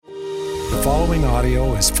The following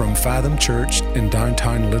audio is from Fathom Church in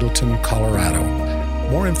downtown Littleton, Colorado.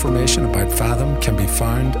 More information about Fathom can be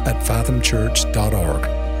found at fathomchurch.org.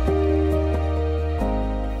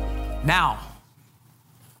 Now,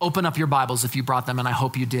 open up your Bibles if you brought them, and I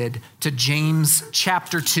hope you did, to James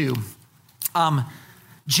chapter 2.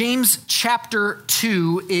 James chapter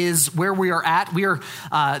 2 is where we are at.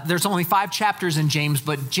 There's only 5 chapters in James,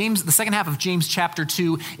 but the second half of James chapter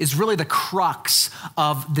 2 is really the crux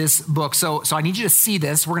of this book. So I need you to see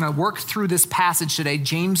this. We're going to work through this passage today,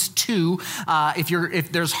 James 2.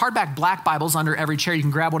 If there's hardback black Bibles under every chair, you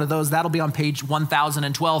can grab one of those. That'll be on page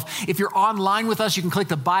 1012. If you're online with us, you can click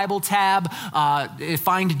the Bible tab.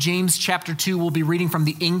 Find James chapter 2. We'll be reading from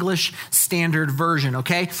the English Standard Version,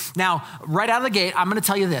 okay? Now, right out of the gate, I'm going to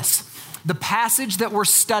tell you this. The passage that we're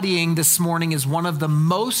studying this morning is one of the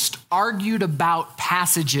most argued about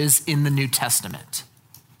passages in the New Testament.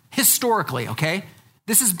 Historically, okay?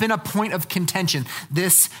 This has been a point of contention,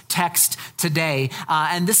 this text today.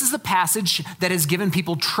 And this is a passage that has given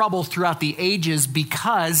people trouble throughout the ages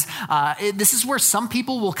because this is where some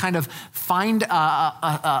people will kind of find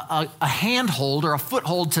a handhold or a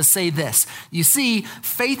foothold to say this. You see,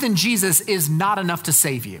 faith in Jesus is not enough to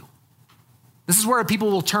save you. This is where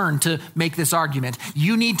people will turn to make this argument.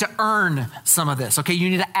 You need to earn some of this, okay? You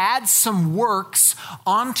need to add some works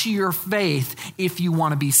onto your faith if you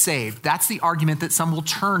want to be saved. That's the argument that some will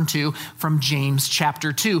turn to from James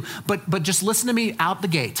chapter 2. But just listen to me out the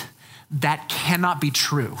gate. That cannot be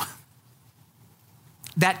true.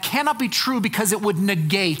 That cannot be true because it would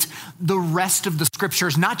negate the rest of the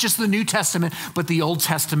scriptures, not just the New Testament, but the Old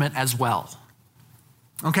Testament as well.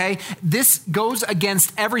 Okay, this goes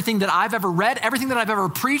against everything that I've ever read, everything that I've ever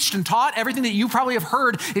preached and taught, everything that you probably have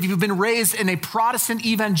heard if you've been raised in a Protestant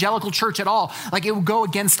evangelical church at all. Like it will go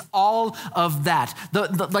against all of that.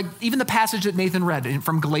 Like even the passage that Nathan read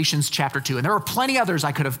from Galatians chapter 2, and there are plenty others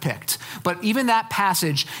I could have picked, but even that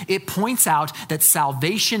passage, it points out that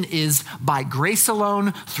salvation is by grace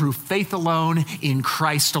alone, through faith alone, in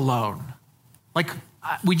Christ alone. Like,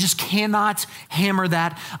 we just cannot hammer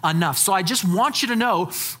that enough. So I just want you to know,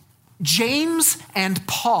 James and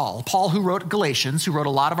Paul who wrote Galatians, who wrote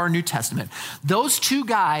a lot of our New Testament, those two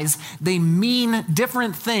guys, they mean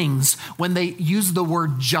different things when they use the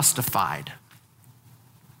word justified.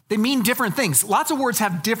 They mean different things. Lots of words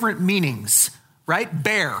have different meanings, right?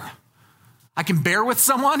 Bear. I can bear with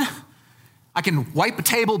someone. I can wipe a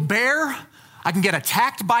table bare. I can get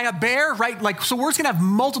attacked by a bear, right? So words can have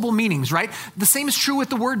multiple meanings, right? The same is true with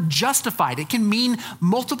the word justified. It can mean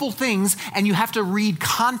multiple things, and you have to read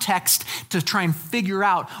context to try and figure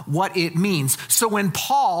out what it means. So when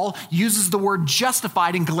Paul uses the word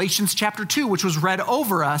justified in Galatians chapter 2, which was read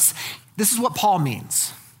over us, this is what Paul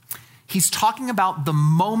means. He's talking about the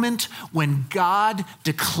moment when God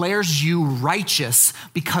declares you righteous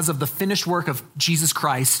because of the finished work of Jesus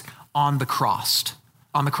Christ on the cross.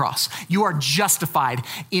 You are justified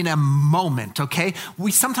in a moment, okay?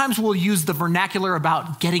 We sometimes will use the vernacular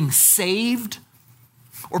about getting saved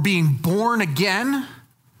or being born again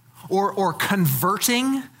or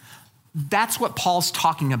converting. That's what Paul's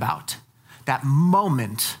talking about. That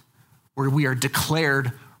moment where we are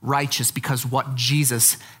declared righteous because what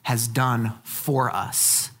Jesus has done for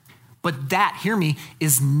us. But that, hear me,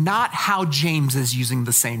 is not how James is using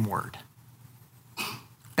the same word.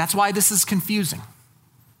 That's why this is confusing.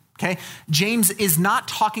 Okay? James is not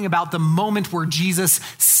talking about the moment where Jesus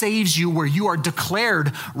saves you, where you are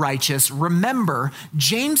declared righteous. Remember,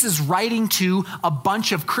 James is writing to a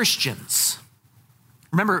bunch of Christians.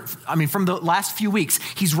 Remember, from the last few weeks,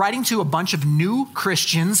 he's writing to a bunch of new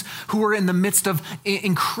Christians who are in the midst of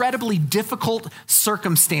incredibly difficult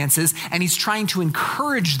circumstances, and he's trying to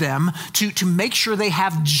encourage them to make sure they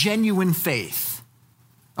have genuine faith.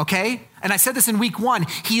 Okay? And I said this in week 1,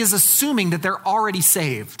 he is assuming that they're already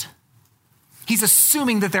saved. He's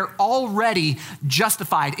assuming that they're already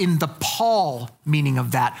justified in the Paul meaning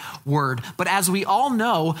of that word. But as we all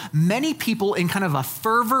know, many people in kind of a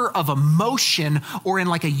fervor of emotion or in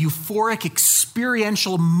like a euphoric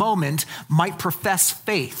experiential moment might profess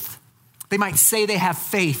faith. They might say they have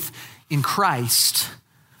faith in Christ,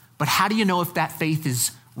 but how do you know if that faith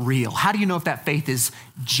is real? How do you know if that faith is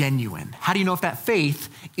genuine? How do you know if that faith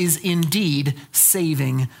is indeed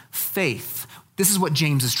saving faith? This is what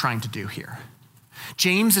James is trying to do here.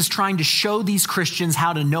 James is trying to show these Christians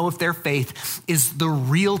how to know if their faith is the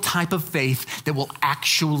real type of faith that will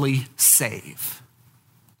actually save.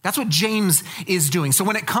 That's what James is doing. So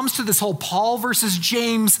when it comes to this whole Paul versus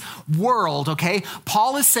James world, okay,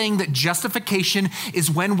 Paul is saying that justification is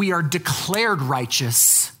when we are declared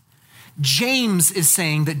righteous. James is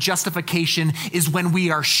saying that justification is when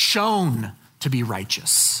we are shown to be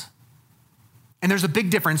righteous. And there's a big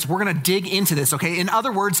difference. We're going to dig into this, okay? In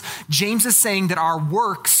other words, James is saying that our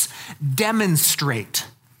works demonstrate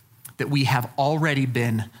that we have already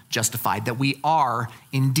been justified, that we are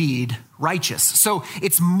indeed righteous. So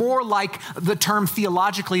it's more like the term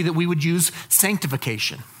theologically that we would use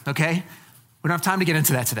sanctification, okay? We don't have time to get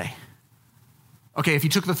into that today. Okay, if you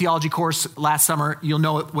took the theology course last summer, you'll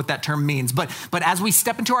know what that term means. But as we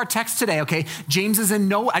step into our text today, okay, James is I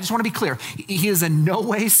just want to be clear, he is in no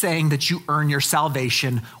way saying that you earn your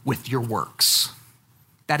salvation with your works.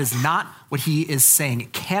 That is not what he is saying.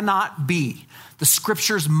 It cannot be. The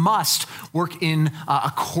scriptures must work in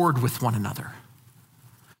accord with one another.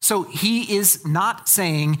 So he is not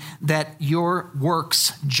saying that your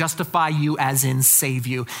works justify you as in save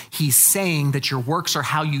you. He's saying that your works are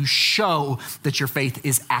how you show that your faith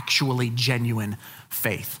is actually genuine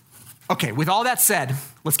faith. Okay, with all that said,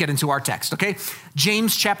 let's get into our text, okay?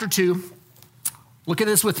 James chapter 2, look at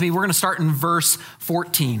this with me. We're going to start in verse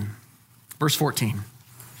 14. Verse 14.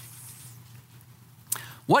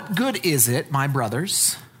 What good is it, my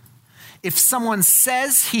brothers, if someone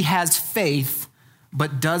says he has faith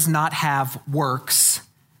but does not have works?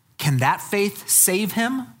 Can that faith save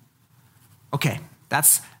him? Okay,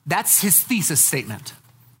 that's his thesis statement.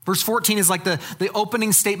 Verse 14 is like the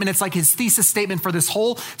opening statement. It's like his thesis statement for this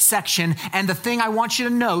whole section. And the thing I want you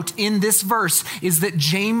to note in this verse is that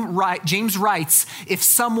James writes, if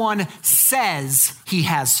someone says he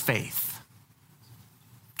has faith.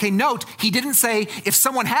 Okay, note, he didn't say if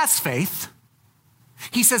someone has faith.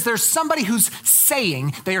 He says there's somebody who's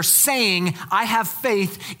saying, they are saying, I have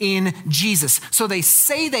faith in Jesus. So they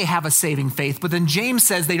say they have a saving faith, but then James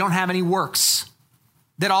says they don't have any works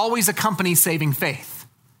that always accompany saving faith.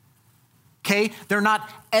 Okay? They're not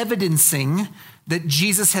evidencing that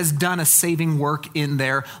Jesus has done a saving work in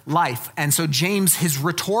their life. And so James, his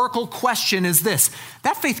rhetorical question is this: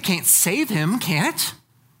 that faith can't save him, can it?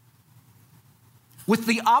 With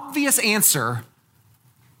the obvious answer,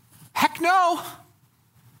 heck no.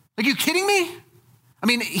 Are you kidding me? I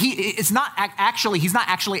mean, he's not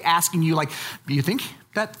actually asking you, like, do you think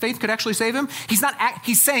that faith could actually save him?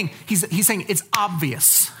 He's saying it's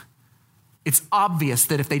obvious. It's obvious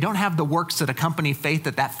that if they don't have the works that accompany faith,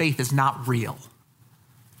 that faith is not real.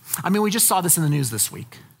 I mean, we just saw this in the news this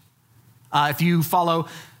week. If you follow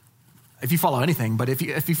anything, but if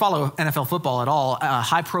you follow NFL football at all, a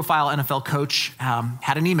high-profile NFL coach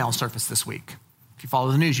had an email surface this week. If you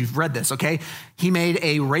follow the news, you've read this, okay? He made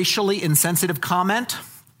a racially insensitive comment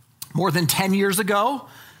more than 10 years ago,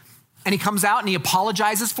 and he comes out and he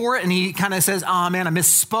apologizes for it, and he kind of says, oh man, I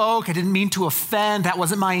misspoke. I didn't mean to offend. That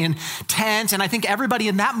wasn't my intent. And I think everybody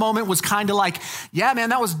in that moment was kind of like, yeah, man,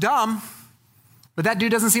 that was dumb, but that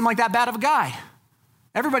dude doesn't seem like that bad of a guy.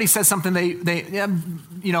 Everybody says something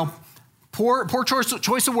poor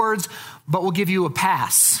choice of words, but we'll give you a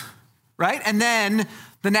pass, right? And then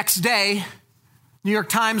the next day, New York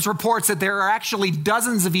Times reports that there are actually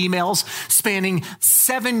dozens of emails spanning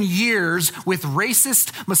 7 years with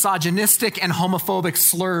racist, misogynistic, and homophobic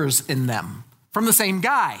slurs in them from the same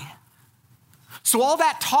guy. So all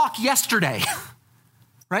that talk yesterday,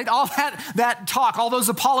 right? All that talk, all those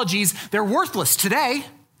apologies, they're worthless today.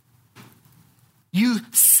 You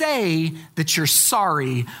say that you're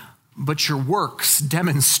sorry, but your works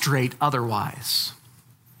demonstrate otherwise.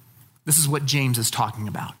 This is what James is talking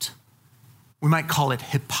about. We might call it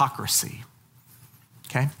hypocrisy,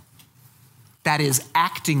 okay? That is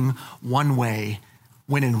acting one way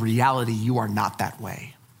when in reality you are not that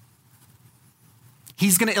way.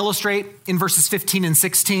 He's going to illustrate in verses 15 and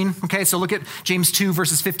 16, okay? So look at James 2,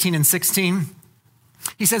 verses 15 and 16.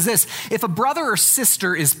 He says this: if a brother or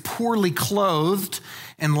sister is poorly clothed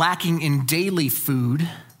and lacking in daily food,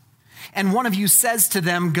 and one of you says to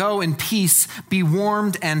them, go in peace, be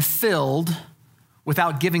warmed and filled,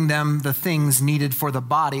 without giving them the things needed for the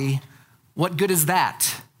body, what good is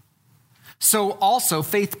that? So also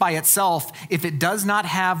faith by itself, if it does not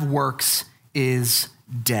have works, is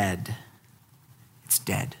dead. It's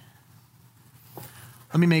dead.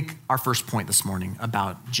 Let me make our first point this morning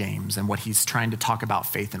about James and what he's trying to talk about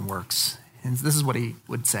faith and works. And this is what he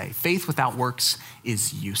would say: faith without works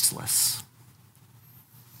is useless.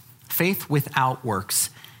 Faith without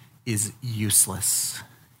works is useless.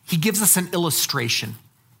 He gives us an illustration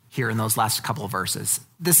here in those last couple of verses.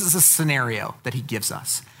 This is a scenario that he gives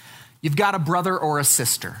us. You've got a brother or a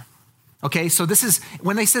sister. Okay, so this is,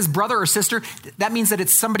 when they says brother or sister, that means that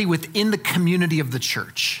it's somebody within the community of the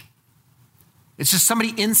church. It's just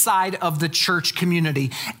somebody inside of the church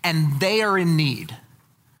community, and they are in need.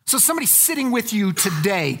 So somebody sitting with you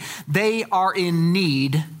today, they are in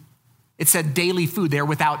need. It said daily food. They're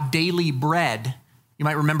without daily bread. You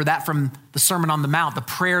might remember that from the Sermon on the Mount, the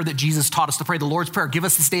prayer that Jesus taught us to pray, the Lord's Prayer. Give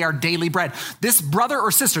us this day our daily bread. This brother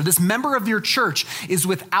or sister, this member of your church is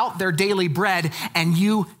without their daily bread, and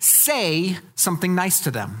you say something nice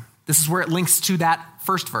to them. This is where it links to that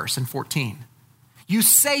first verse in 14. You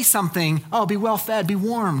say something, oh, be well fed, be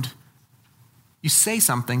warmed. You say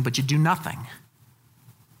something, but you do nothing.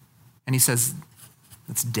 And he says,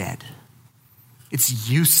 it's dead. It's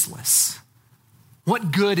useless.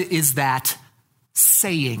 What good is that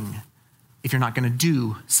saying if you're not going to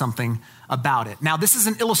do something about it? Now, this is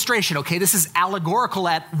an illustration, okay? This is allegorical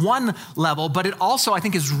at one level, but it also, I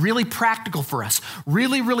think, is really practical for us.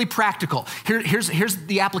 Really, really practical. Here's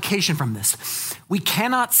the application from this. We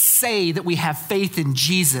cannot say that we have faith in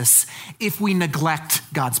Jesus if we neglect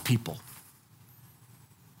God's people.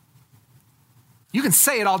 You can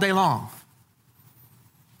say it all day long.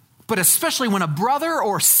 But especially when a brother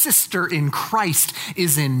or sister in Christ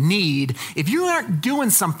is in need, if you aren't doing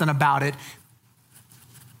something about it,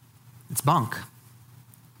 it's bunk.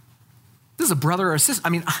 This is a brother or a sister. I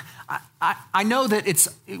mean, I know that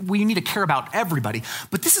we need to care about everybody,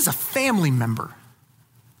 but this is a family member,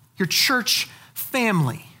 your church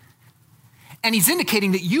family. And he's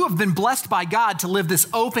indicating that you have been blessed by God to live this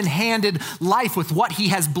open-handed life with what he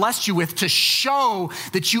has blessed you with to show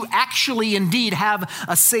that you actually indeed have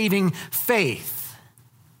a saving faith.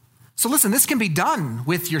 So listen, this can be done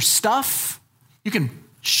with your stuff. You can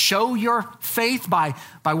show your faith by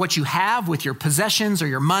what you have with your possessions or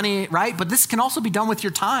your money, right? But this can also be done with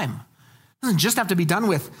your time. It doesn't just have to be done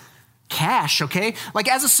with cash, okay?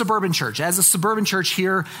 Like as a suburban church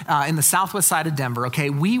here in the southwest side of Denver, okay,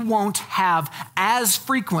 we won't have as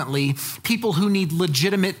frequently people who need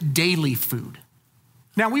legitimate daily food.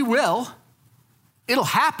 Now we will. It'll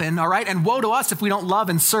happen, all right? And woe to us if we don't love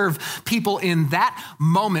and serve people in that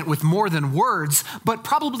moment with more than words, but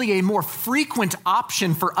probably a more frequent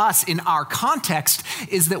option for us in our context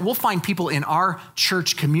is that we'll find people in our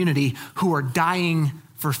church community who are dying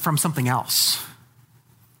from something else.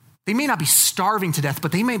 They may not be starving to death,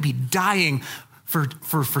 but they may be dying for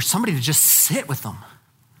somebody to just sit with them,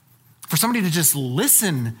 for somebody to just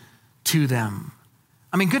listen to them.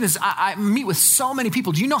 I mean, goodness, I meet with so many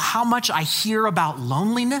people. Do you know how much I hear about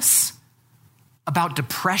loneliness, about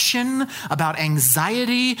depression, about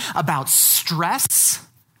anxiety, about stress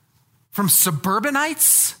from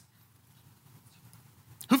suburbanites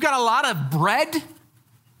who've got a lot of bread,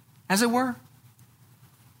 as it were?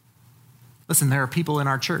 Listen, there are people in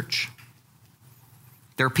our church.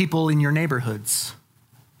 There are people in your neighborhoods.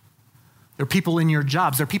 There are people in your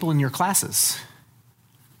jobs. There are people in your classes.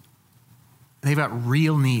 They've got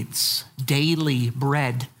real needs, daily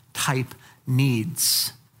bread type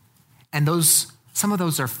needs. And some of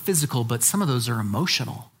those are physical, but some of those are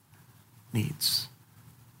emotional needs.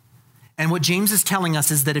 And what James is telling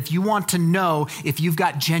us is that if you want to know if you've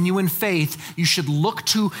got genuine faith, you should look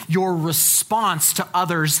to your response to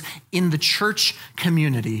others in the church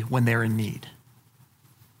community when they're in need.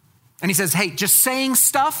 And he says, hey, just saying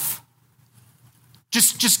stuff,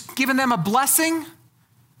 just giving them a blessing,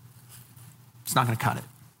 it's not going to cut it.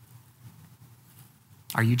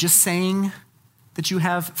 Are you just saying that you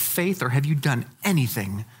have faith, or have you done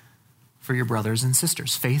anything for your brothers and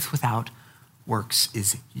sisters? Faith without works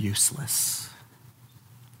is useless.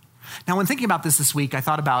 Now, when thinking about this week, I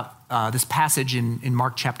thought about this passage in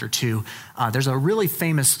Mark chapter 2. There's a really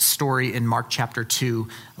famous story in Mark chapter 2.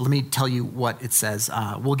 Let me tell you what it says.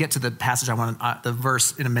 We'll get to the passage the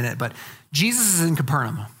verse in a minute, but Jesus is in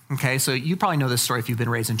Capernaum. Okay, so you probably know this story if you've been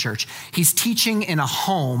raised in church. He's teaching in a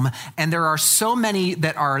home, and there are so many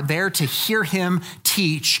that are there to hear him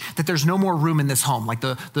teach that there's no more room in this home. Like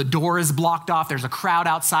the door is blocked off. There's a crowd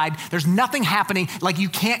outside. There's nothing happening. Like you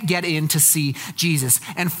can't get in to see Jesus.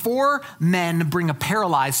 And 4 men bring a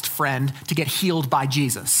paralyzed friend to get healed by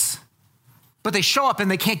Jesus. But they show up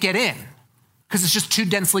and they can't get in because it's just too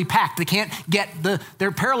densely packed. They can't get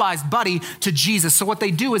their paralyzed buddy to Jesus. So what they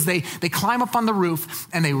do is they climb up on the roof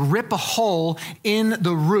and they rip a hole in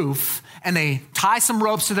the roof and they tie some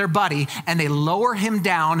ropes to their buddy and they lower him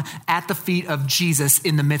down at the feet of Jesus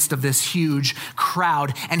in the midst of this huge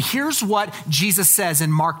crowd. And here's what Jesus says in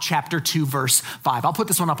Mark chapter 2, verse 5. I'll put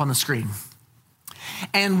this one up on the screen.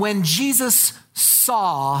 And when Jesus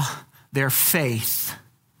saw their faith,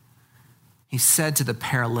 he said to the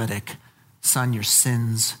paralytic, "Son, your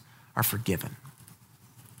sins are forgiven."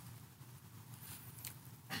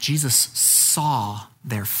 Jesus saw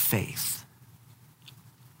their faith.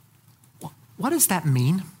 What does that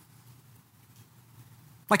mean?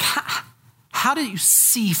 Like, how how do you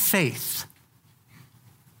see faith?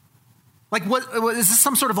 Like, what is this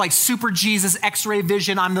some sort of like super Jesus X-ray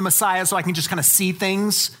vision? I'm the Messiah, so I can just kind of see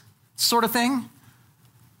things sort of thing?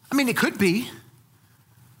 I mean, it could be.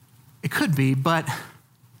 It could be, but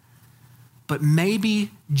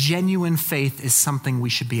maybe genuine faith is something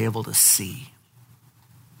we should be able to see.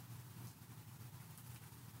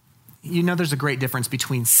 You know, there's a great difference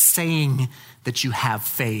between saying that you have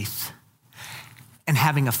faith and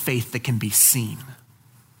having a faith that can be seen.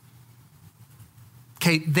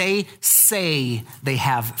 Okay, they say they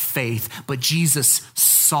have faith, but Jesus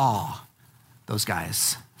saw those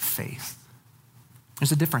guys' faith.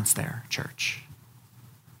 There's a difference there, church.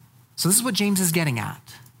 So this is what James is getting at.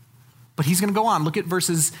 But he's going to go on. Look at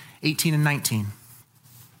verses 18 and 19.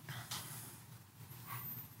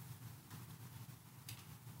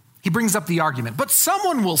 He brings up the argument. But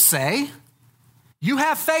someone will say, you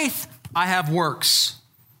have faith, I have works.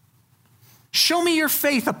 Show me your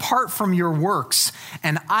faith apart from your works,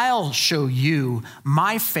 and I'll show you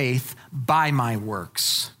my faith by my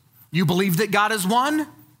works. You believe that God is one?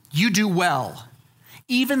 You do well.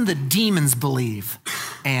 Even the demons believe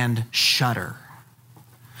and shudder.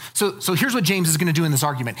 So here's what James is going to do in this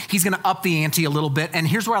argument. He's going to up the ante a little bit, and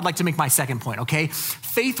here's where I'd like to make my second point, okay?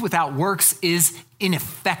 Faith without works is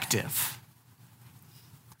ineffective.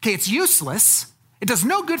 Okay, it's useless. It does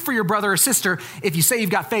no good for your brother or sister if you say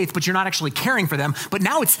you've got faith, but you're not actually caring for them. But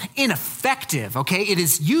now it's ineffective, okay? It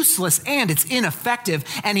is useless and it's ineffective.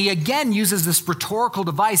 And he again uses this rhetorical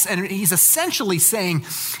device, and he's essentially saying,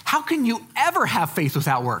 how can you ever have faith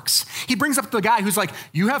without works? He brings up the guy who's like,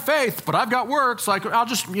 you have faith, but I've got works. Like, I'll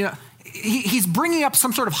just, he's bringing up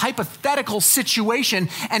some sort of hypothetical situation,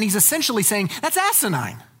 and he's essentially saying, that's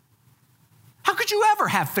asinine. How could you ever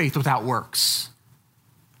have faith without works?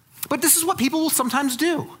 But this is what people will sometimes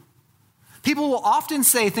do. People will often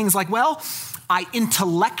say things like, well, I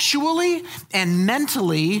intellectually and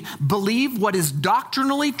mentally believe what is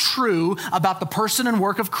doctrinally true about the person and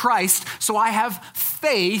work of Christ, so I have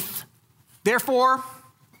faith, therefore,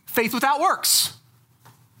 faith without works.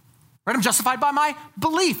 Right? I'm justified by my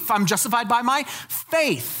belief. I'm justified by my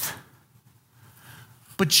faith.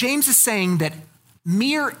 But James is saying that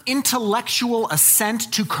mere intellectual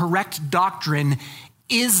assent to correct doctrine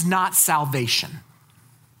is not salvation.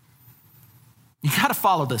 You got to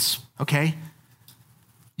follow this, okay?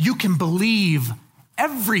 You can believe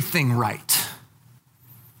everything right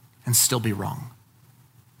and still be wrong.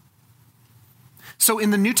 So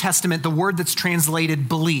in the New Testament, the word that's translated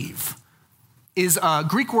believe is a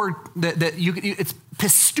Greek word it's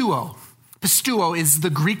pistuo. Pistuo is the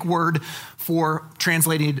Greek word for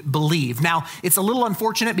translated believe. Now, it's a little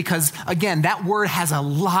unfortunate because, again, that word has a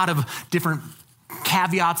lot of different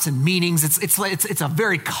caveats and meanings. It's a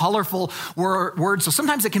very colorful word. So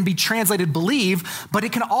sometimes it can be translated believe, but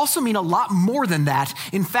it can also mean a lot more than that.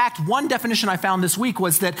 In fact, one definition I found this week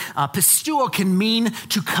was that pistuo can mean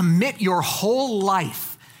to commit your whole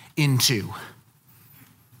life into.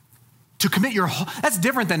 To commit that's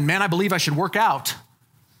different than, man, I believe I should work out.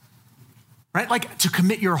 Right? Like to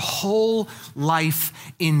commit your whole life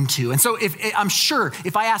into. And so I'm sure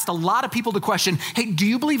if I asked a lot of people the question, hey, do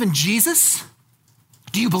you believe in Jesus?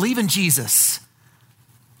 Do you believe in Jesus?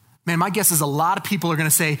 Man, my guess is a lot of people are going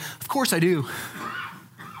to say, of course I do.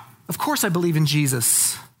 Of course I believe in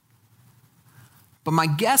Jesus. But my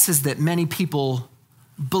guess is that many people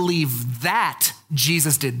believe that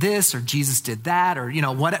Jesus did this or Jesus did that, or,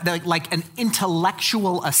 what, like an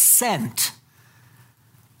intellectual assent.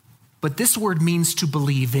 But this word means to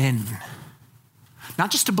believe in.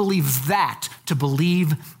 Not just to believe that, to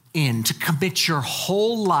believe in, to commit your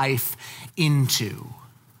whole life into.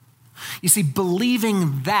 You see,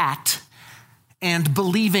 believing that and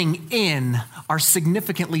believing in are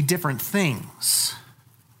significantly different things.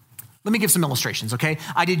 Let me give some illustrations, okay?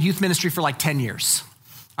 I did youth ministry for like 10 years.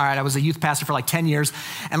 All right, I was a youth pastor for like 10 years.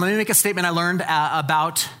 And let me make a statement I learned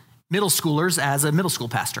about middle schoolers as a middle school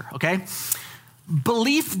pastor, okay?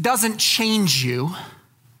 Belief doesn't change you.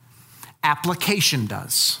 Application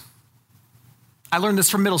does. I learned this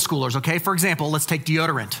from middle schoolers, okay? For example, let's take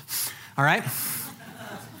deodorant, all right?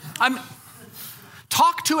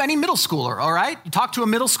 Talk to any middle schooler, all right? You talk to a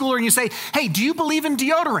middle schooler and you say, hey, do you believe in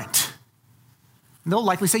deodorant? And they'll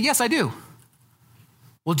likely say, yes, I do.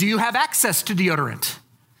 Well, do you have access to deodorant?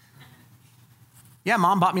 Yeah,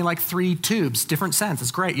 mom bought me like 3 tubes, different scents.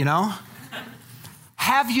 It's great,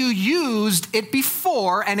 Have you used it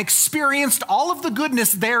before and experienced all of the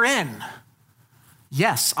goodness therein?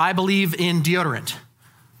 Yes, I believe in deodorant.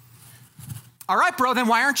 All right, bro, then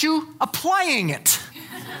why aren't you applying it?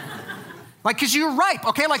 Like, because you're ripe,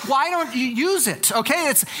 okay? Like, why don't you use it,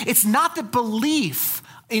 okay? It's not that belief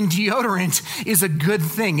in deodorant is a good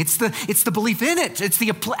thing. It's the belief in it. It's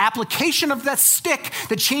the application of that stick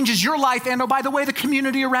that changes your life and, oh, by the way, the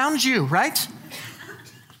community around you, right?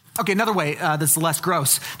 Okay, another way that's less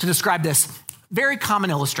gross to describe this. Very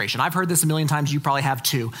common illustration. I've heard this a million times. You probably have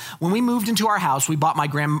too. When we moved into our house, we brought my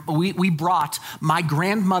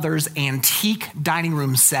grandmother's antique dining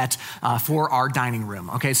room set for our dining room.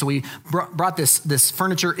 Okay, so we brought this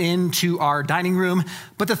furniture into our dining room.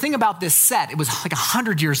 But the thing about this set, it was like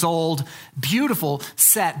 100 years old, beautiful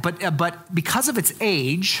set. But because of its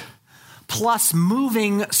age, plus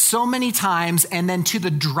moving so many times and then to the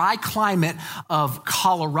dry climate of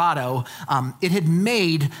Colorado, it had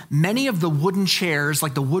made many of the wooden chairs,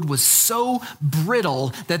 like the wood was so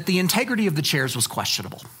brittle that the integrity of the chairs was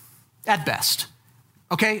questionable at best.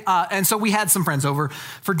 Okay, and so we had some friends over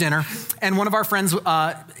for dinner, and one of our friends,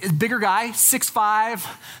 bigger guy,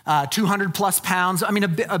 6'5", 200 plus pounds. I mean,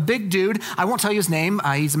 a big dude. I won't tell you his name.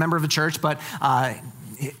 He's a member of the church, but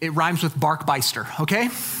it rhymes with Bark Beister, okay?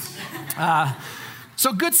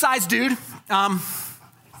 So good sized dude. Well,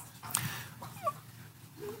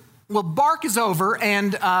 Bark is over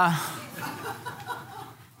and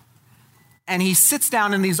he sits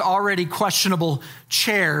down in these already questionable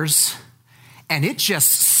chairs and it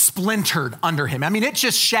just splintered under him. I mean, it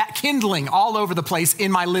just kindling all over the place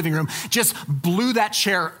in my living room, just blew that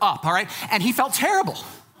chair up, all right? And he felt terrible.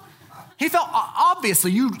 He felt,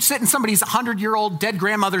 obviously, you sit in somebody's 100-year-old dead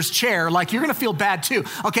grandmother's chair, like you're going to feel bad too,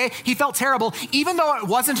 okay? He felt terrible, even though it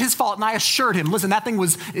wasn't his fault. And I assured him, listen, that thing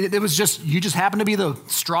it was just, you just happened to be the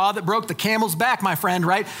straw that broke the camel's back, my friend,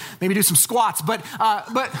 right? Maybe do some squats. But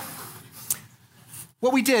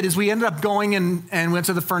what we did is we ended up going and went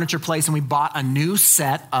to the furniture place and we bought a new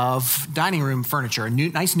set of dining room furniture, a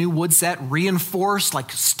nice new wood set, reinforced,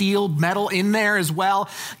 like steel, metal in there as well.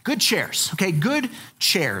 Good chairs, okay? Good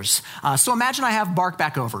chairs. So imagine I have Bark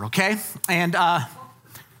back over, okay? And I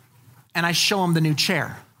show him the new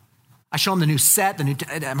chair. I show him the new set,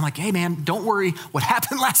 I'm like, hey man, don't worry. What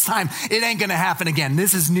happened last time, it ain't gonna happen again.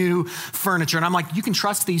 This is new furniture. And I'm like, you can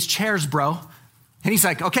trust these chairs, bro. And he's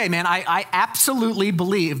like, okay, man, I absolutely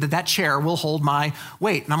believe that chair will hold my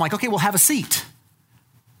weight. And I'm like, okay, well, have a seat.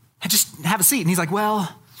 Just have a seat. And he's like,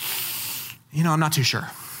 well, I'm not too sure. And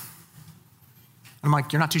I'm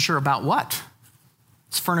like, you're not too sure about what?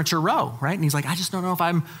 It's Furniture Row, right? And he's like, I just don't know if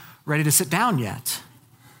I'm ready to sit down yet.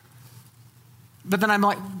 But then I'm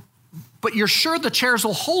like, but you're sure the chairs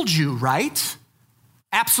will hold you, right?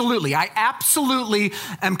 Absolutely. I absolutely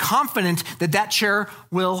am confident that chair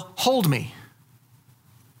will hold me.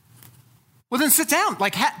 Well, then sit down,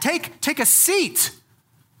 like take a seat.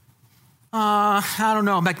 I don't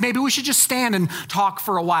know, like maybe we should just stand and talk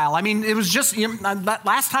for a while. I mean, it was just,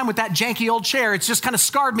 last time with that janky old chair, it's just kind of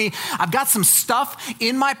scarred me. I've got some stuff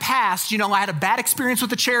in my past. I had a bad experience with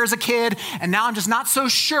the chair as a kid, and now I'm just not so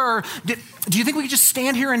sure. Do you think we could just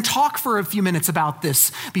stand here and talk for a few minutes about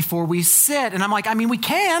this before we sit? And I'm like, I mean, we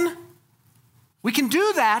can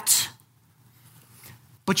do that.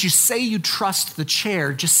 But you say you trust the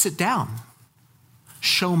chair, just sit down.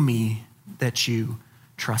 Show me that you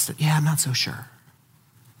trust it. Yeah, I'm not so sure.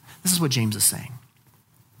 This is what James is saying.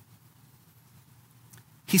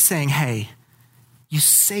 He's saying, hey, you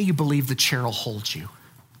say you believe the chair will hold you.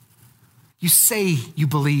 You say you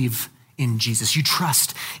believe in Jesus. You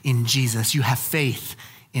trust in Jesus. You have faith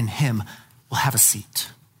in him. Well, have a seat.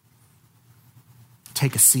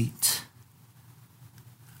 Take a seat.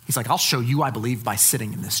 He's like, I'll show you I believe by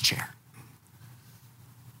sitting in this chair.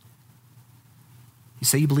 You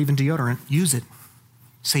say you believe in deodorant, use it.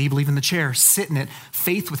 Say you believe in the chair, sit in it.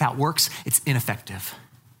 Faith without works, it's ineffective.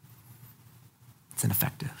 It's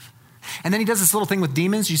ineffective. And then he does this little thing with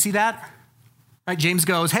demons. You see that? Right? James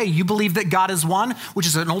goes, hey, you believe that God is one, which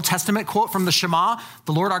is an Old Testament quote from the Shema.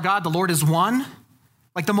 The Lord our God, the Lord is one.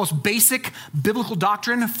 Like the most basic biblical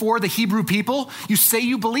doctrine for the Hebrew people. You say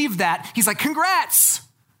you believe that. He's like, congrats.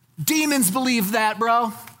 Demons believe that,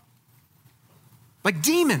 bro. Like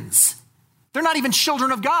demons. They're not even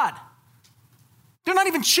children of God. They're not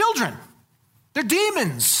even children. They're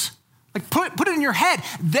demons. Like put it in your head.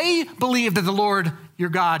 They believe that the Lord your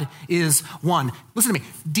God is one. Listen to me.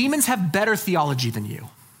 Demons have better theology than you.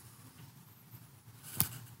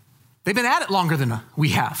 They've been at it longer than we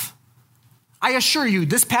have. I assure you,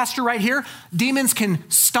 this pastor right here, demons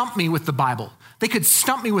can stump me with the Bible. They could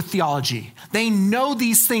stump me with theology. They know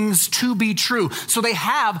these things to be true. So they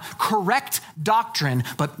have correct doctrine,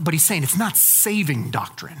 but he's saying it's not saving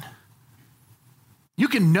doctrine. You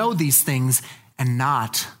can know these things and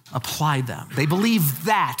not apply them. They believe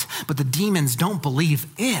that, but the demons don't believe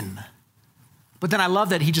in But then I love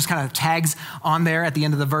that he just kind of tags on there at the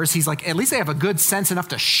end of the verse. He's like, at least they have a good sense enough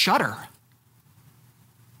to shudder.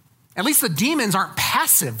 At least the demons aren't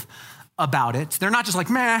passive about it. They're not just like,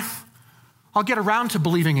 meh, I'll get around to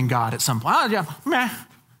believing in God at some point. Oh, yeah, meh.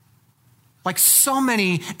 Like so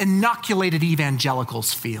many inoculated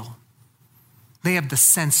evangelicals feel. They have the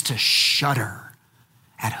sense to shudder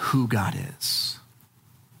at who God is.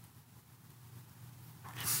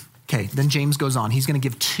 Okay, then James goes on. He's going to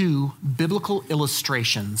give two biblical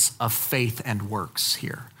illustrations of faith and works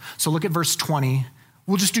here. So look at verse 20.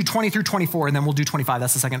 We'll just do 20 through 24, and then we'll do 25.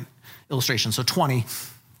 That's the second illustration. So 20.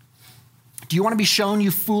 Do you want to be shown,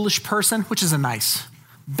 you foolish person? Which is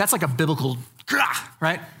that's like a biblical,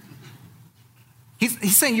 right?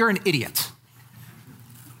 He's saying you're an idiot.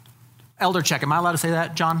 Elder check. Am I allowed to say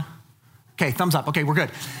that, John? Okay, thumbs up. Okay, we're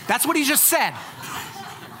good. That's what he just said.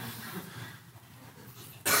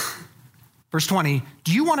 Verse 20,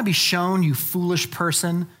 do you want to be shown, you foolish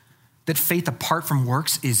person, that faith apart from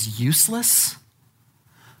works is useless?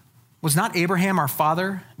 Was not Abraham, our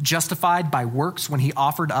father, justified by works when he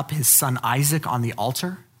offered up his son Isaac on the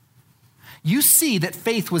altar? You see that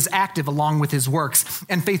faith was active along with his works,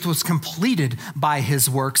 and faith was completed by his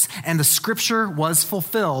works, and the scripture was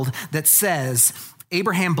fulfilled that says,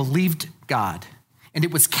 Abraham believed God, and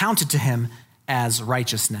it was counted to him as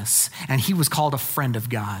righteousness, and he was called a friend of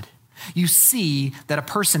God. You see that a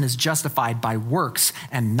person is justified by works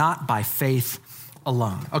and not by faith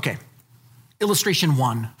alone. Okay, illustration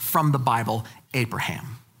 1 from the Bible,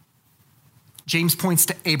 Abraham. James points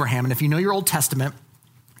to Abraham, and if you know your Old Testament,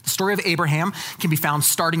 the story of Abraham can be found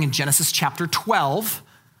starting in Genesis chapter 12,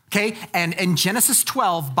 okay? And in Genesis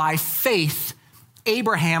 12, by faith,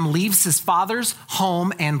 Abraham leaves his father's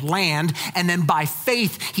home and land, and then by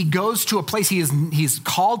faith, he goes to a place he's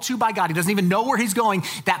called to by God. He doesn't even know where he's going.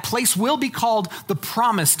 That place will be called the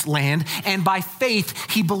Promised Land, and by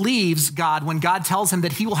faith, he believes God when God tells him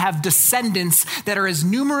that he will have descendants that are as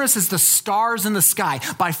numerous as the stars in the sky.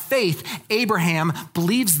 By faith, Abraham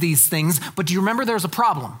believes these things, but do you remember there's a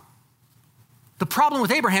problem? The problem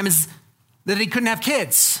with Abraham is that he couldn't have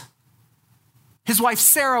kids. His wife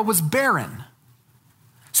Sarah was barren.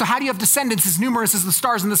 So how do you have descendants as numerous as the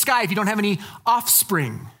stars in the sky if you don't have any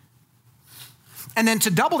offspring? And then to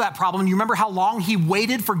double that problem, you remember how long he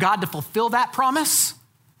waited for God to fulfill that promise?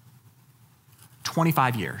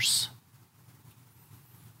 25 years.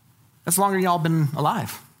 That's longer than y'all been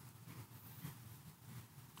alive.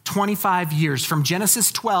 25 years. From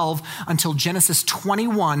Genesis 12 until Genesis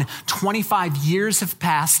 21, 25 years have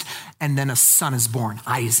passed, and then a son is born,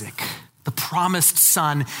 Isaac. The promised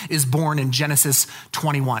son is born in Genesis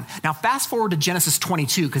 21. Now, fast forward to Genesis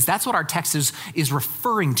 22, because that's what our text is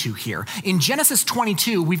referring to here. In Genesis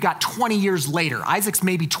 22, we've got 20 years later. Isaac's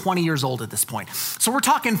maybe 20 years old at this point. So we're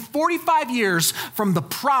talking 45 years from the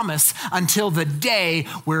promise until the day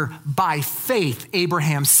where, by faith,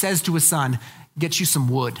 Abraham says to his son, get you some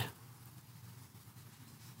wood.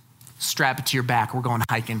 Strap it to your back. We're going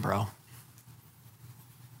hiking, bro.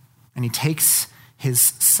 And he takes his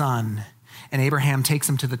son, and Abraham takes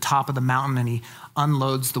him to the top of the mountain, and he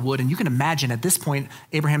unloads the wood. And you can imagine at this point,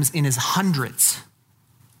 Abraham's in his hundreds,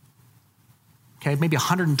 okay, maybe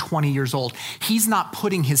 120 years old. He's not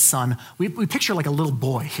putting his son, we picture like a little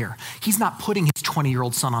boy here. He's not putting his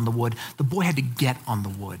 20-year-old son on the wood. The boy had to get on the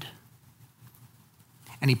wood.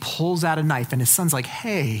 And he pulls out a knife, and his son's like,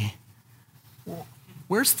 hey,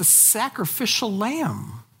 where's the sacrificial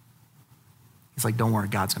lamb? He's like, don't worry,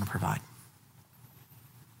 God's going to provide.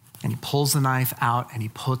 And he pulls the knife out and he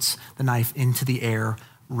puts the knife into the air,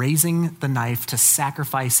 raising the knife to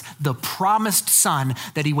sacrifice the promised son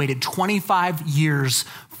that he waited 25 years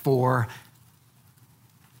for.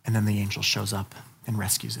 And then the angel shows up and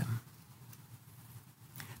rescues him.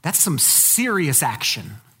 That's some serious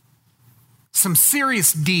action, some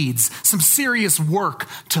serious deeds, some serious work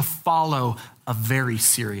to follow a very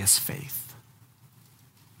serious faith.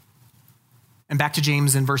 And back to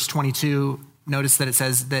James in verse 22, notice that it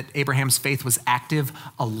says that Abraham's faith was active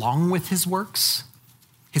along with his works.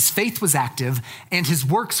 His faith was active and his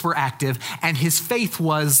works were active, and his faith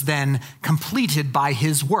was then completed by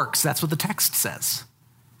his works. That's what the text says.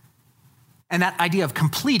 And that idea of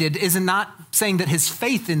completed is not saying that his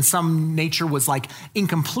faith in some nature was like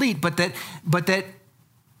incomplete, but that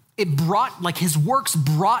it brought, like his works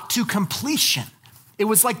brought to completion. It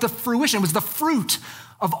was like the fruition, it was the fruit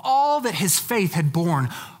of all that his faith had borne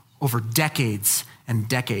over decades and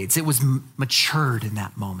decades. It was matured in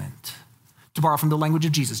that moment. To borrow from the language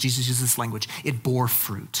of Jesus uses this language, it bore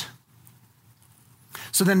fruit.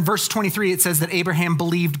 So then verse 23, it says that Abraham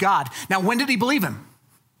believed God. Now, when did he believe him?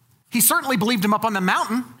 He certainly believed him up on the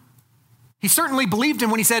mountain. He certainly believed him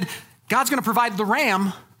when he said, God's going to provide the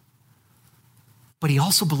ram. But he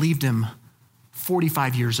also believed him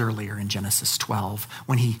 45 years earlier in Genesis 12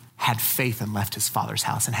 when he had faith and left his father's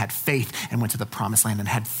house and had faith and went to the promised land and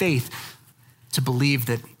had faith to believe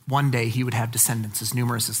that one day he would have descendants as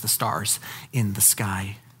numerous as the stars in the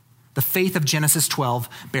sky. The faith of Genesis 12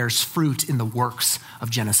 bears fruit in the works of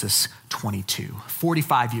Genesis 22,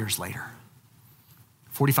 45 years later.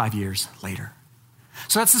 45 years later.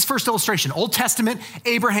 So that's this first illustration, Old Testament,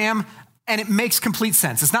 Abraham, and it makes complete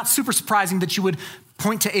sense. It's not super surprising that you would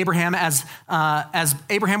point to Abraham as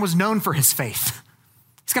Abraham was known for his faith.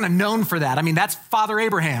 He's kind of known for that. I mean, that's Father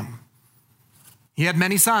Abraham. He had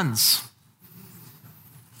many sons.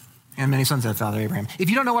 And many sons had Father Abraham. If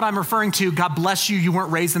you don't know what I'm referring to, God bless you. You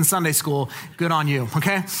weren't raised in Sunday school. Good on you,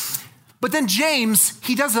 okay? But then James,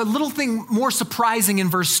 he does a little thing more surprising in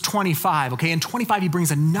verse 25, okay? In 25, he brings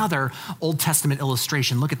another Old Testament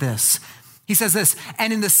illustration. Look at this. He says this,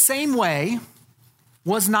 and in the same way,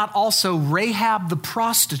 was not also Rahab the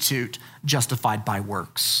prostitute justified by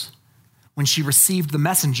works when she received the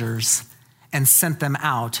messengers and sent them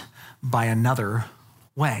out by another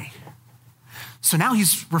way? So now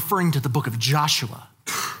he's referring to the book of Joshua,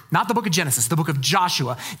 not the book of Genesis, the book of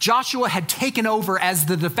Joshua. Joshua had taken over as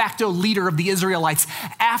the de facto leader of the Israelites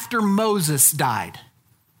after Moses died.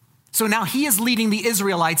 So now he is leading the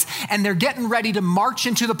Israelites and they're getting ready to march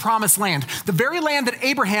into the promised land, the very land that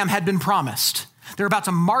Abraham had been promised. They're about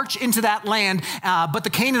to march into that land, but the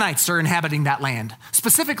Canaanites are inhabiting that land.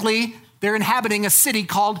 Specifically, they're inhabiting a city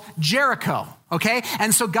called Jericho, okay?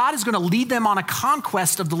 And so God is going to lead them on a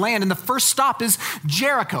conquest of the land, and the first stop is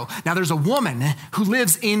Jericho. Now, there's a woman who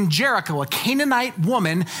lives in Jericho, a Canaanite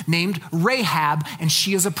woman named Rahab, and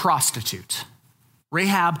she is a prostitute.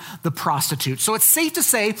 Rahab the prostitute. So it's safe to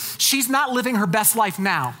say she's not living her best life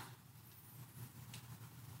now,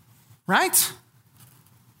 right?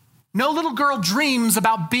 No little girl dreams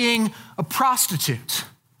about being a prostitute.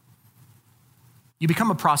 You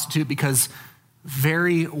become a prostitute because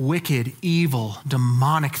very wicked, evil,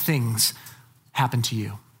 demonic things happen to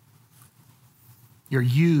you. You're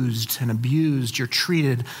used and abused. You're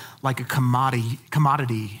treated like a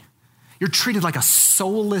commodity. You're treated like a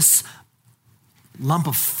soulless lump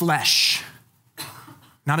of flesh,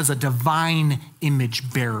 not as a divine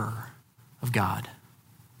image bearer of God.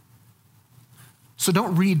 So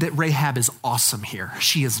don't read that Rahab is awesome here.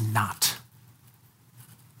 She is not.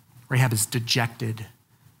 Rahab is dejected.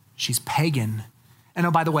 She's pagan. And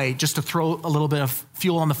oh, by the way, just to throw a little bit of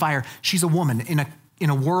fuel on the fire, she's a woman in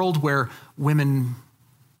a world where women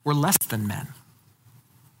were less than men.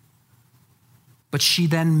 But she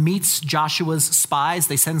then meets Joshua's spies.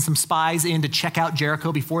 They send some spies in to check out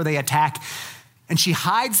Jericho before they attack. And she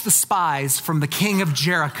hides the spies from the king of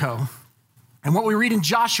Jericho. And what we read in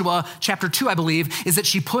Joshua chapter 2, I believe, is that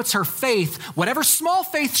she puts her faith, whatever small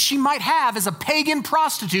faith she might have as a pagan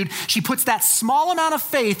prostitute, she puts that small amount of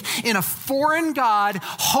faith in a foreign god,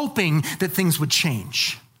 hoping that things would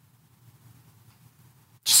change.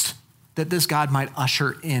 Just that this God might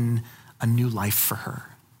usher in a new life for her.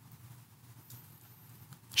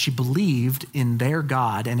 She believed in their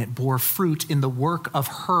God, and it bore fruit in the work of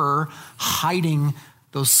her hiding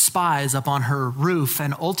those spies up on her roof,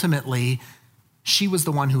 and ultimately, she was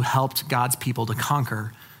the one who helped God's people to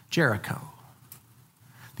conquer Jericho.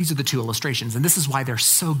 These are the two illustrations, and this is why they're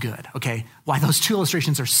so good, okay? Why those two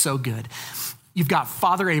illustrations are so good. You've got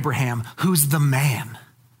Father Abraham, who's the man.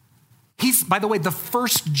 He's, by the way, the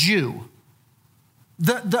first Jew,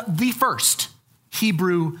 the first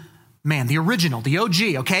Hebrew man, the original, the OG,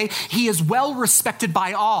 okay? He is well respected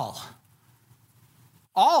by all,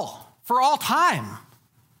 for all time.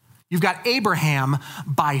 You've got Abraham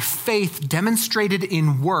by faith demonstrated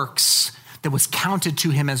in works that was counted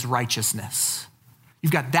to him as righteousness.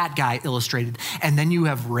 You've got that guy illustrated. And then you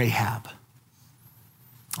have Rahab,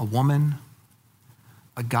 a woman,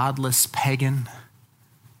 a godless pagan,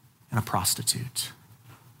 and a prostitute.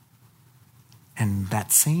 And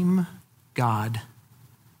that same God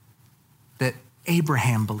that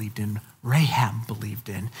Abraham believed in, Rahab believed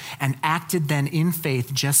in, and acted then in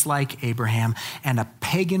faith just like Abraham, and a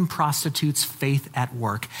pagan prostitute's faith at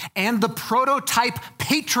work, and the prototype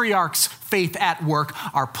patriarch's faith at work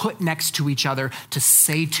are put next to each other to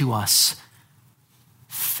say to us,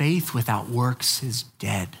 faith without works is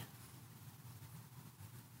dead.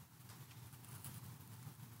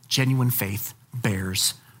 Genuine faith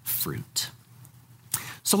bears fruit.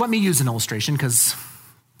 So let me use an illustration because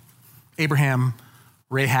Abraham,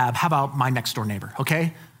 Rahab, how about my next door neighbor,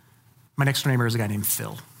 okay? My next door neighbor is a guy named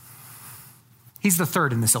Phil. He's the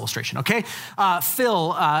third in this illustration, okay?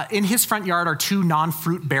 Phil, in his front yard are two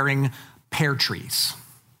non-fruit bearing pear trees.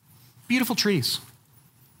 Beautiful trees.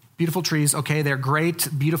 Beautiful trees, okay, they're great,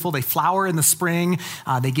 beautiful. They flower in the spring.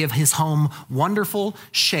 They give his home wonderful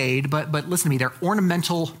shade, but listen to me, they're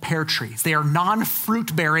ornamental pear trees. They are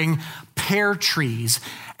non-fruit-bearing pear trees,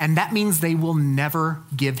 and that means they will never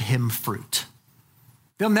give him fruit.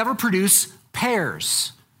 They'll never produce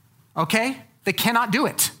pears, okay? They cannot do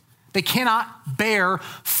it. They cannot bear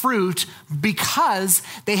fruit because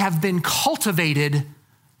they have been cultivated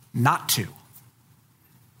not to.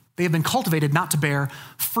 They have been cultivated not to bear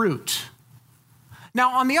fruit.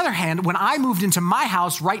 Now, on the other hand, when I moved into my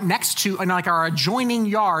house right next to, like our adjoining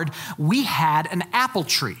yard, we had an apple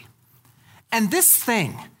tree. And this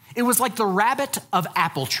thing, it was like the rabbit of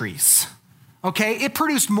apple trees, okay? It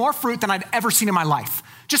produced more fruit than I'd ever seen in my life.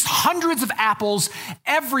 Just hundreds of apples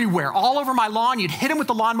everywhere, all over my lawn. You'd hit them with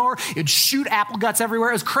the lawnmower. You'd shoot apple guts everywhere.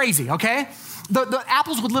 It was crazy, okay? The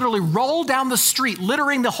apples would literally roll down the street,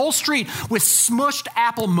 littering the whole street with smushed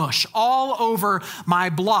apple mush all over my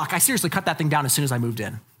block. I seriously cut that thing down as soon as I moved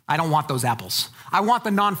in. I don't want those apples. I want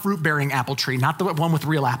the non-fruit-bearing apple tree, not the one with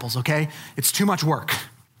real apples, okay? It's too much work.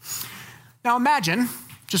 Now imagine,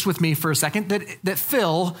 just with me for a second, that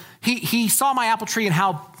Phil, he saw my apple tree and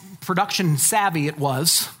how production savvy it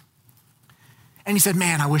was. And he said,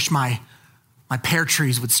 man, I wish my pear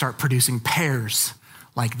trees would start producing pears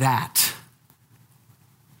like that.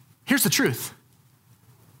 Here's the truth.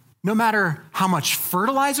 No matter how much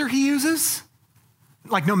fertilizer he uses,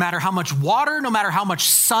 like no matter how much water, no matter how much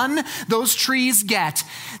sun those trees get,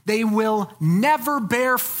 they will never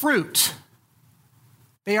bear fruit.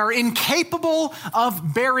 They are incapable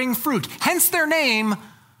of bearing fruit. Hence their name,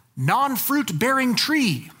 non-fruit bearing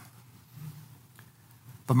tree.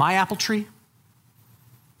 But my apple tree,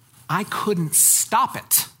 I couldn't stop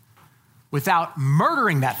it without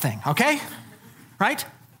murdering that thing, okay? Right?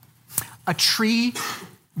 A tree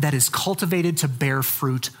that is cultivated to bear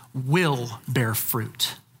fruit will bear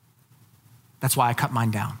fruit. That's why I cut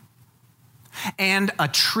mine down. And a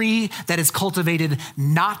tree that is cultivated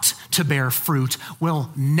not to bear fruit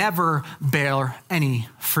will never bear any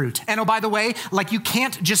fruit. And oh, by the way, like you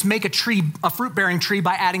can't just make a fruit-bearing tree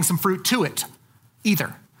by adding some fruit to it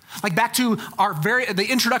either. Like back to the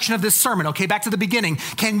introduction of this sermon, okay, back to the beginning.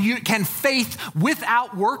 Can faith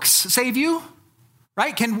without works save you?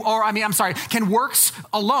 Right? Can works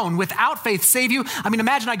alone without faith save you? I mean,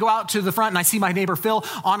 imagine I go out to the front and I see my neighbor Phil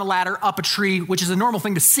on a ladder up a tree, which is a normal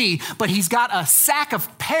thing to see, but he's got a sack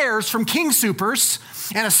of pears from King Soopers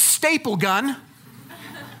and a staple gun.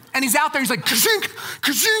 And he's out there, he's like, ka-zink,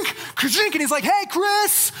 ka-zink, ka-zink. And he's like, hey,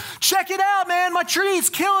 Chris, check it out, man. My tree's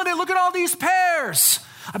killing it. Look at all these pears.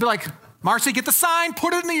 I'd be like, Marcy, get the sign,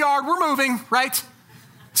 put it in the yard. We're moving, right?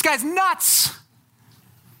 This guy's nuts.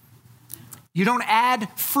 You don't add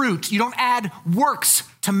fruit. You don't add works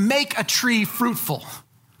to make a tree fruitful.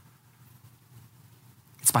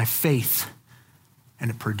 It's by faith,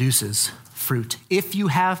 and it produces fruit. If you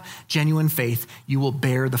have genuine faith, you will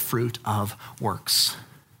bear the fruit of works.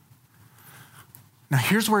 Now,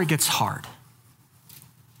 here's where it gets hard.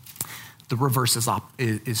 The reverse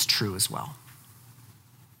is true as well.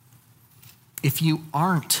 If you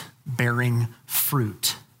aren't bearing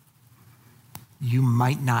fruit, you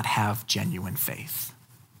might not have genuine faith.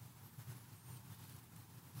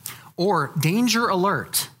 Or danger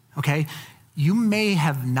alert, okay? You may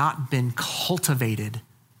have not been cultivated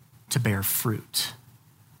to bear fruit.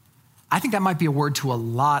 I think that might be a word to a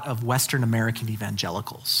lot of Western American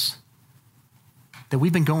evangelicals. That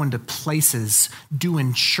we've been going to places,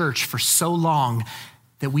 doing church for so long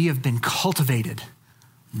that we have been cultivated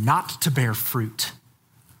not to bear fruit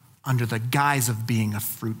under the guise of being a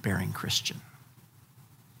fruit-bearing Christian.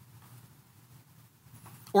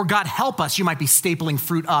 Or God help us, you might be stapling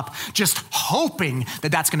fruit up, just hoping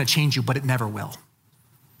that that's going to change you, but it never will.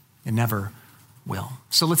 It never will.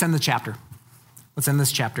 So let's end the chapter. Let's end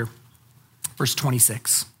this chapter. Verse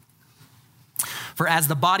 26. For as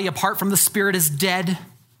the body apart from the spirit is dead,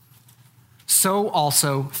 so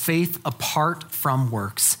also faith apart from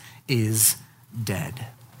works is dead.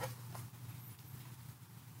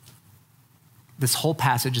 This whole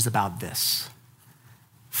passage is about this,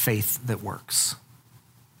 faith that works.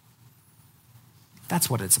 That's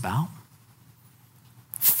what it's about.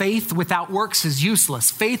 Faith without works is useless.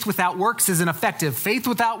 Faith without works is ineffective. Faith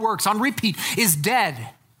without works, on repeat, is dead.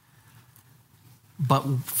 But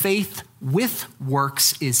faith with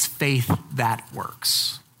works is faith that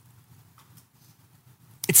works.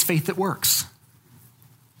 It's faith that works.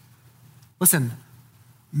 Listen,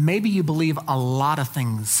 maybe you believe a lot of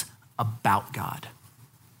things about God.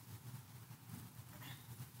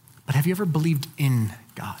 But have you ever believed in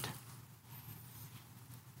God?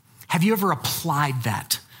 Have you ever applied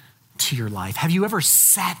that to your life? Have you ever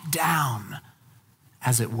sat down,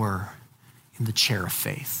 as it were, in the chair of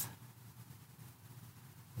faith?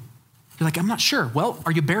 You're like, I'm not sure. Well,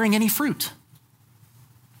 are you bearing any fruit?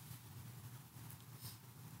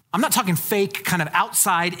 I'm not talking fake, kind of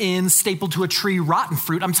outside in, stapled to a tree, rotten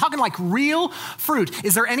fruit. I'm talking like real fruit.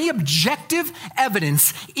 Is there any objective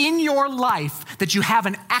evidence in your life that you have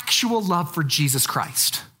an actual love for Jesus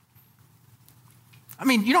Christ? I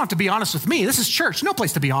mean, you don't have to be honest with me. This is church, no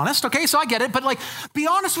place to be honest, okay? So I get it, but like, be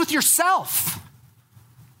honest with yourself.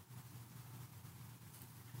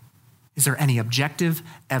 Is there any objective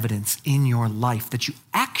evidence in your life that you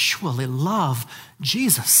actually love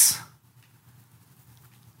Jesus?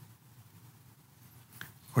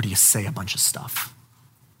 Or do you say a bunch of stuff,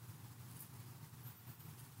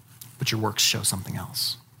 but your works show something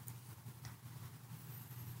else?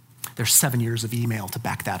 There's 7 years of email to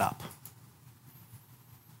back that up.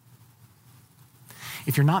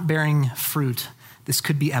 If you're not bearing fruit, this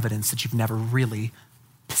could be evidence that you've never really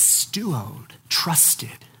pisteuoed,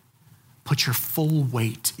 trusted, put your full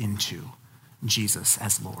weight into Jesus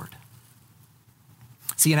as Lord.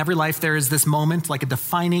 See, in every life, there is this moment, like a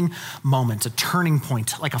defining moment, a turning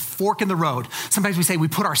point, like a fork in the road. Sometimes we say we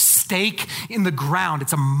put our stake in the ground.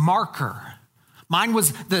 It's a marker. Mine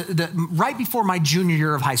was right before my junior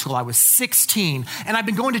year of high school. I was 16, and I've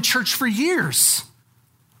been going to church for years.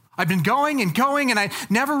 I've been going, and I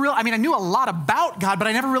never really, I knew a lot about God, but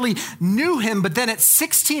I never really knew him. But then at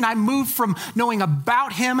 16, I moved from knowing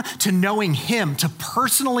about him, to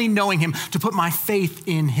personally knowing him, to put my faith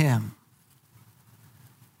in him.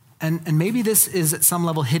 And maybe this is at some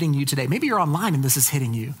level hitting you today. Maybe you're online and this is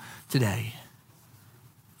hitting you today.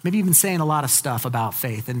 Maybe you've been saying a lot of stuff about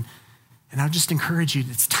faith. And I'll just encourage you,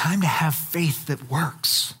 it's time to have faith that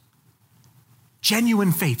works.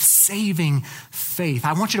 Genuine faith, saving faith.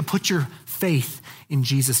 I want you to put your faith in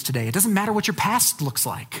Jesus today. It doesn't matter what your past looks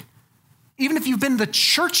like. Even if you've been the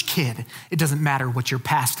church kid, it doesn't matter what your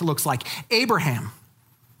past looks like. Abraham,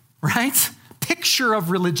 right? Picture of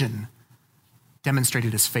religion,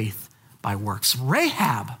 demonstrated his faith by works.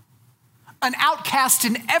 Rahab, an outcast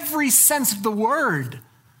in every sense of the word.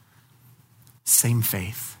 Same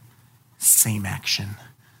faith, same action,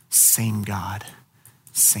 same God,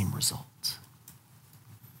 same result.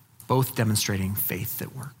 Both demonstrating faith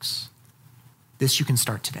that works. This you can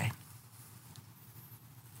start today.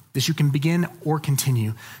 This you can begin or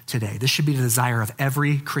continue today. This should be the desire of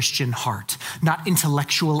every Christian heart, not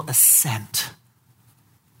intellectual assent.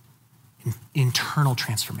 Internal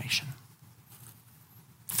transformation.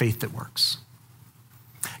 Faith that works.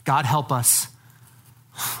 God help us.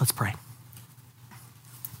 Let's pray.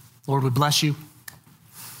 Lord, we bless you.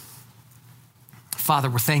 Father,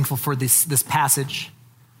 we're thankful for this passage.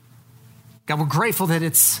 God, we're grateful that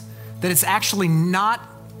it's actually not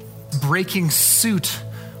breaking suit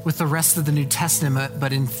with the rest of the New Testament,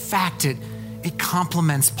 but in fact, it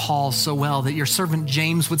complements Paul so well that your servant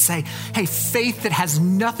James would say, hey, faith that has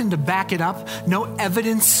nothing to back it up, no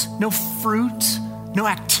evidence, no fruit, no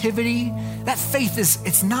activity, that faith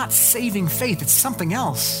it's not saving faith, it's something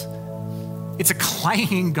else. It's a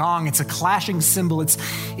clanging gong, it's a clashing cymbal, it's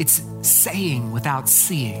saying without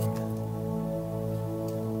seeing.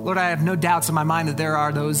 Lord, I have no doubts in my mind that there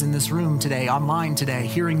are those in this room today, online today,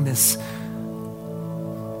 hearing this.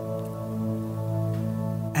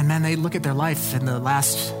 And man, they look at their life in the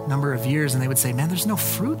last number of years and they would say, man, there's no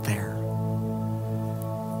fruit there.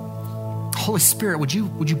 Holy Spirit, would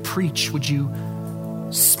you preach? Would you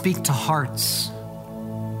speak to hearts?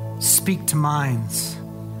 Speak to minds?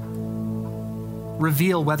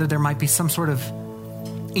 Reveal whether there might be some sort of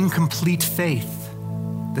incomplete faith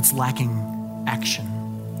that's lacking action.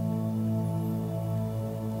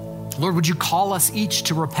 Lord, would you call us each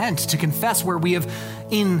to repent, to confess where we have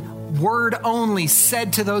in word only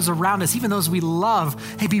said to those around us, even those we love,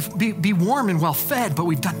 hey, be warm and well fed, but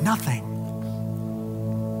we've done nothing.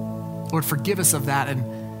 Lord, forgive us of that and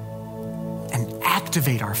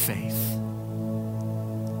activate our faith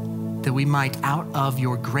that we might, out of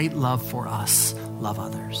your great love for us, love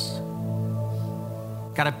others.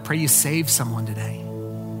 God, I pray you save someone today.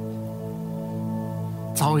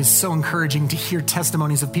 It's always so encouraging to hear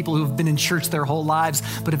testimonies of people who have been in church their whole lives,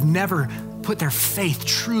 but have never put their faith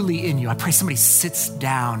truly in you. I pray somebody sits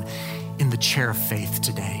down in the chair of faith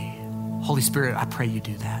today. Holy Spirit, I pray you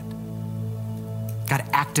do that. God,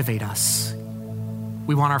 activate us.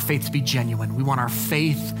 We want our faith to be genuine. We want our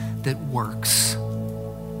faith that works.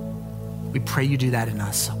 We pray you do that in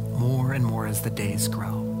us more and more as the days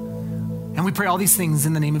grow. And we pray all these things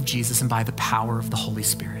in the name of Jesus and by the power of the Holy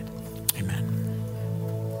Spirit.